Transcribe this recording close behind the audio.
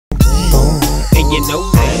you know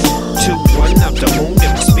that. 2-1 out the moon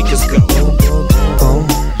and my speakers go boom, boom, boom,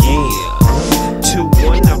 yeah.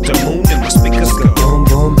 2-1 out the moon and my speakers go boom,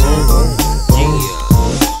 boom, boom, yeah.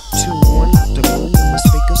 2-1 out the moon and my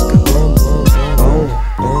speakers go boom, boom, boom,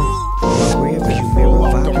 boom. My rearview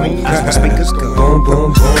mirror vibrating as my speakers go boom,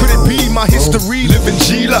 boom, boom. Could it be my history living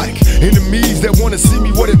G-like? Enemies that wanna see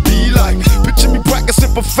me what it be like. Picture me practicing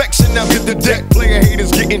perfection, now hit the deck. Player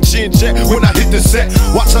haters getting chin check when I hit the set.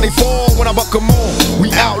 Watch how they fall when I buck them all. We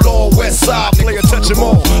outlaw west side, player touch them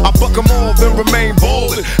all. I buck them all, then remain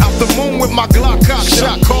ballin'. Out the moon with my Glock cock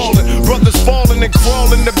shot calling. Brothers falling and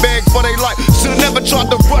crawling to beg for their life. Should've never tried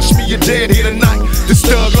to rush me, you're dead here tonight. This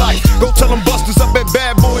thug life, go tell them busters up at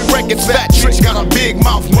Bad Boy Records. Fat Tricks got a big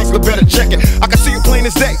mouth, must've better check it. I can see it plain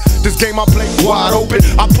as day, this game I play wide open.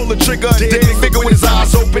 I pull a trigger, a dead nigga with his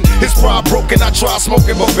eyes open. His pride broken, I tried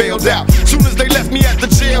smoking but failed out. Soon as they left me at the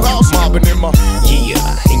jailhouse, mobbing in my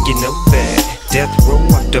yeah, and you know that. Death row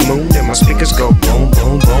out the moon and my speakers go boom,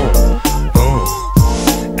 boom, boom,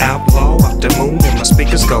 boom. Outlaw out the moon and my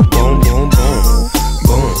speakers go boom, boom, boom,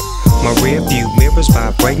 boom. My rear view mirrors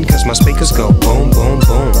vibrating cause my speakers go boom, boom,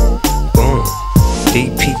 boom, boom.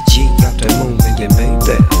 DPG out the moon and you made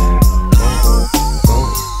that.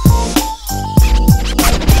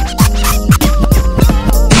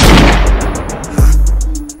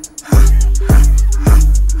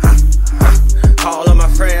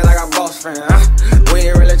 We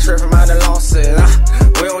ain't really tripping about the losses.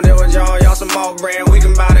 We don't deal with y'all some off brand. We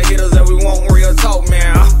can buy the hitters that we want, real talk,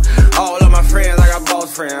 man. All of my friends, I got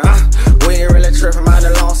boss friends. We ain't really tripping about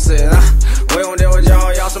the losses. We don't deal with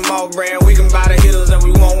y'all some off brand. We can buy the hitters that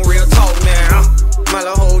we want, real talk, man. My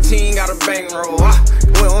little whole team got a bankroll.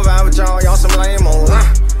 We don't vibe with y'all some lame on.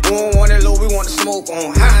 We don't want it low, we want the smoke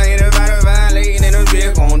on. Anybody violating in a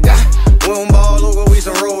big gon' die. We don't ball over, we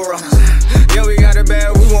some roll runners. Yeah, we got it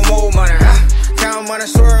bad, we want more money. Count money,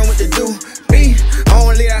 swearing what to do. Me, I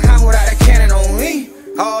don't leave the house without a cannon on me.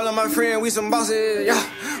 All of my friends, we some bosses, yeah.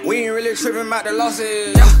 We ain't really tripping about the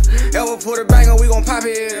losses, yeah. Ever put a bang on, we gon' pop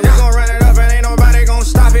it. We gon' run it up and ain't nobody gon'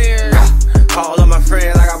 stop it, yeah. All of my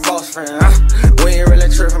friends, I got boss friends, we ain't really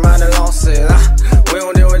tripping about the losses, We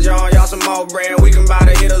don't deal with y'all some all brand. We can buy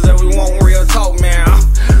the hitters that we want, real talk, man.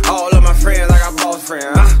 All of my friends, I got boss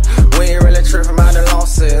friends, we ain't really tripping about the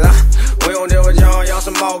losses, We don't deal with y'all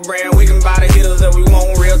some all brand. We can buy the hitters that we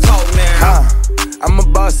want, real talk, man. I'm a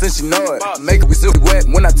boss since you know it. Make it be silky wet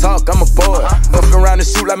when I talk, I'm a boy. Fuck around and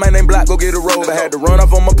shoot like my name Block, go get a robe. I had to run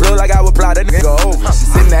off on my plug like I would ply, that nigga go over. She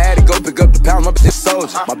sit in the attic, go pick up the pound, my bitch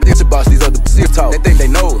soldier. My bitch a boss, these other bitches talk, they think they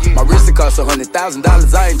know it. My wrist it costs $100,000,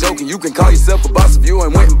 I ain't joking. You can call yourself a boss if you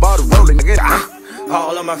ain't went and bought a rolling, nigga.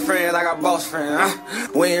 All of my friends, I got boss friends,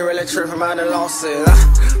 We ain't really tripping about the losses,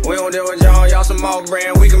 We don't deal with y'all some all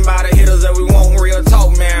brand. We can buy the hitters that we want, real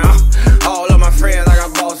talk, man. All of my friends, I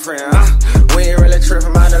got boss friends, We ain't really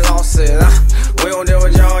tripping about the losses, We don't deal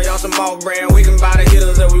with y'all some all brand. We can buy the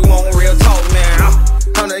hitters that we want, real talk, man.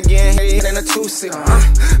 I'm again hit in a two-seater,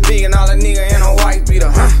 Big and all a nigga in a white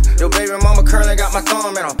beater, Your baby mama currently got my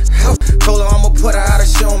thumb in her. Told her I'ma put her out of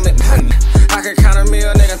show me. I can count a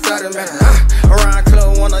meal, nigga, 30 minutes. Around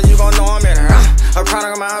club, one of you gon' know I'm in it. A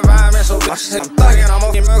product of my environment, so bitch, I'm thuggin'.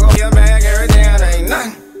 I'ma get a bag every day, and ain't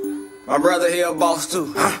nothing. My brother, he a boss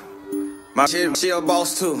too, My shit, she a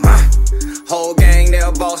boss too, Whole gang, they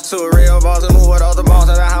a boss too. Real bosses move with other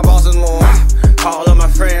bosses, that's how bosses move, All of my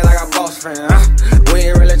friends, I got boss friends,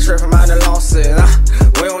 We ain't really tripping about the losses,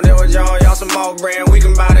 We don't deal with y'all some all brand. We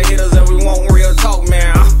can buy the hitters that we want,